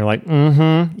sarcasm, and you're like,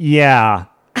 yeah,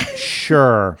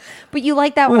 sure. But you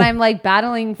like that when I'm like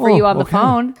battling for you on the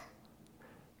phone.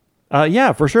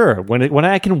 Yeah, for sure. When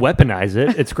I can weaponize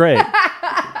it, it's great.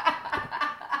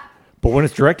 But when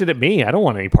it's directed at me, I don't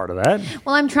want any part of that.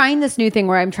 Well, I'm trying this new thing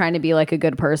where I'm trying to be like a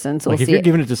good person. So like we'll if see. You're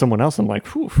giving it to someone else, I'm like,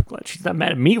 glad she's not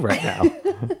mad at me right now.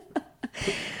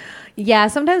 Yeah,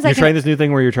 sometimes you're trying this new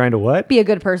thing where you're trying to what? Be a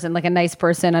good person, like a nice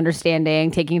person,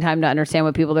 understanding, taking time to understand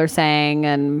what people are saying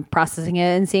and processing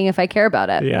it and seeing if I care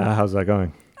about it. Yeah, how's that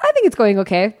going? I think it's going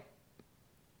okay.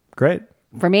 Great.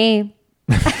 For me.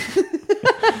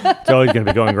 It's always going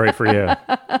to be going great for you.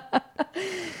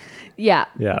 Yeah.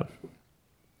 Yeah.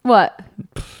 What?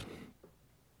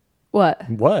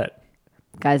 What?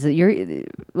 Guys, you're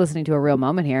listening to a real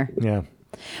moment here. Yeah.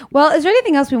 Well, is there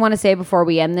anything else we want to say before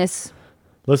we end this?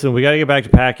 Listen, we got to get back to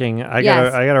packing. I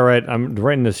gotta write. I'm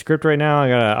writing the script right now.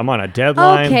 I'm on a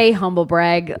deadline. Okay, humble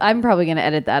brag. I'm probably going to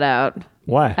edit that out.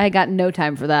 Why? I got no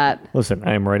time for that. Listen,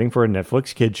 I am writing for a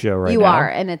Netflix kids show right now. You are,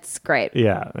 and it's great.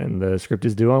 Yeah, and the script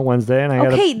is due on Wednesday, and I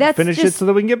gotta finish it so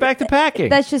that we can get back to packing.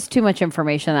 That's just too much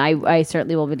information. I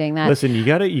certainly will be doing that. Listen, you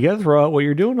gotta throw out what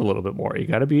you're doing a little bit more. You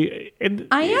gotta be.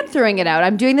 I am throwing it out.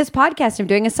 I'm doing this podcast. I'm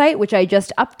doing a site which I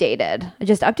just updated. I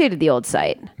just updated the old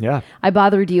site. Yeah. I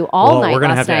bothered you all night. We're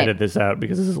gonna last have to night. edit this out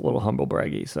because this is a little humble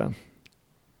braggy. So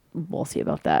we'll see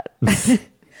about that.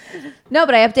 No,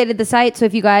 but I updated the site. So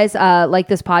if you guys like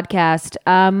this podcast,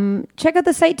 check out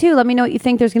the site too. Let me know what you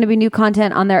think. There's going to be new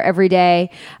content on there every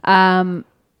day.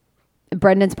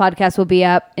 Brendan's podcast will be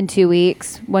up in 2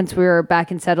 weeks once we're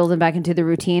back and settled and back into the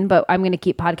routine. But I'm going to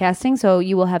keep podcasting, so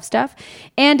you will have stuff.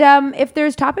 And if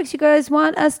there's topics you guys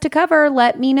want us to cover,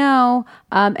 let me know.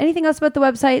 Anything else about the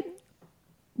website?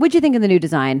 What'd you think of the new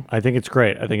design? I think it's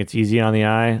great. I think it's easy on the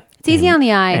eye. It's easy on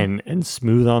the eye and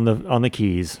smooth on the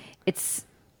keys. It's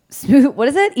smooth. What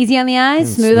is it? Easy on the eye,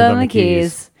 smooth on the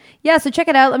keys. Yeah, so check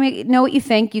it out. Let me know what you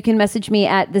think. You can message me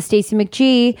at the Stacey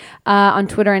McGee on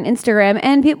Twitter and Instagram,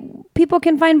 and people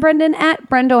can find Brendan at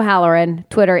Brendan Halloran,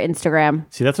 Twitter, Instagram.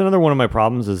 See, that's another one of my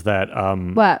problems is that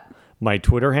what? my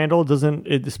Twitter handle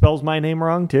it spells my name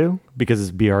wrong too, because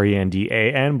it's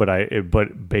Brendan,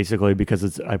 but basically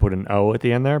because I put an O at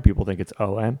the end there, people think it's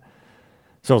ON.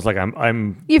 So it's like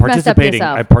I'm You've participating.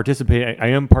 I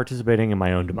am participating in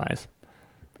my own demise.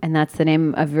 And that's the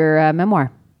name of your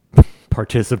memoir.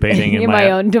 Participating in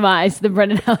my own demise, the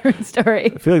Brendan Halloran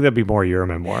story. I feel like that'd be more your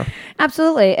memoir.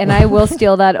 Absolutely. And I will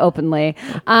steal that openly.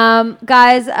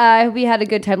 Guys, I hope you had a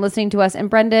good time listening to us. And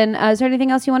Brendan, is there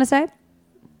anything else you want to say?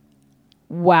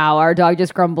 Wow, our dog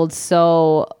just grumbled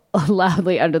so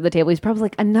loudly under the table. He's probably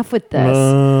like, enough with this.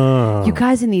 You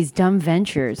guys in these dumb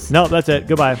ventures. No, that's it.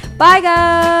 Goodbye. Bye,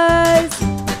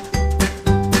 guys.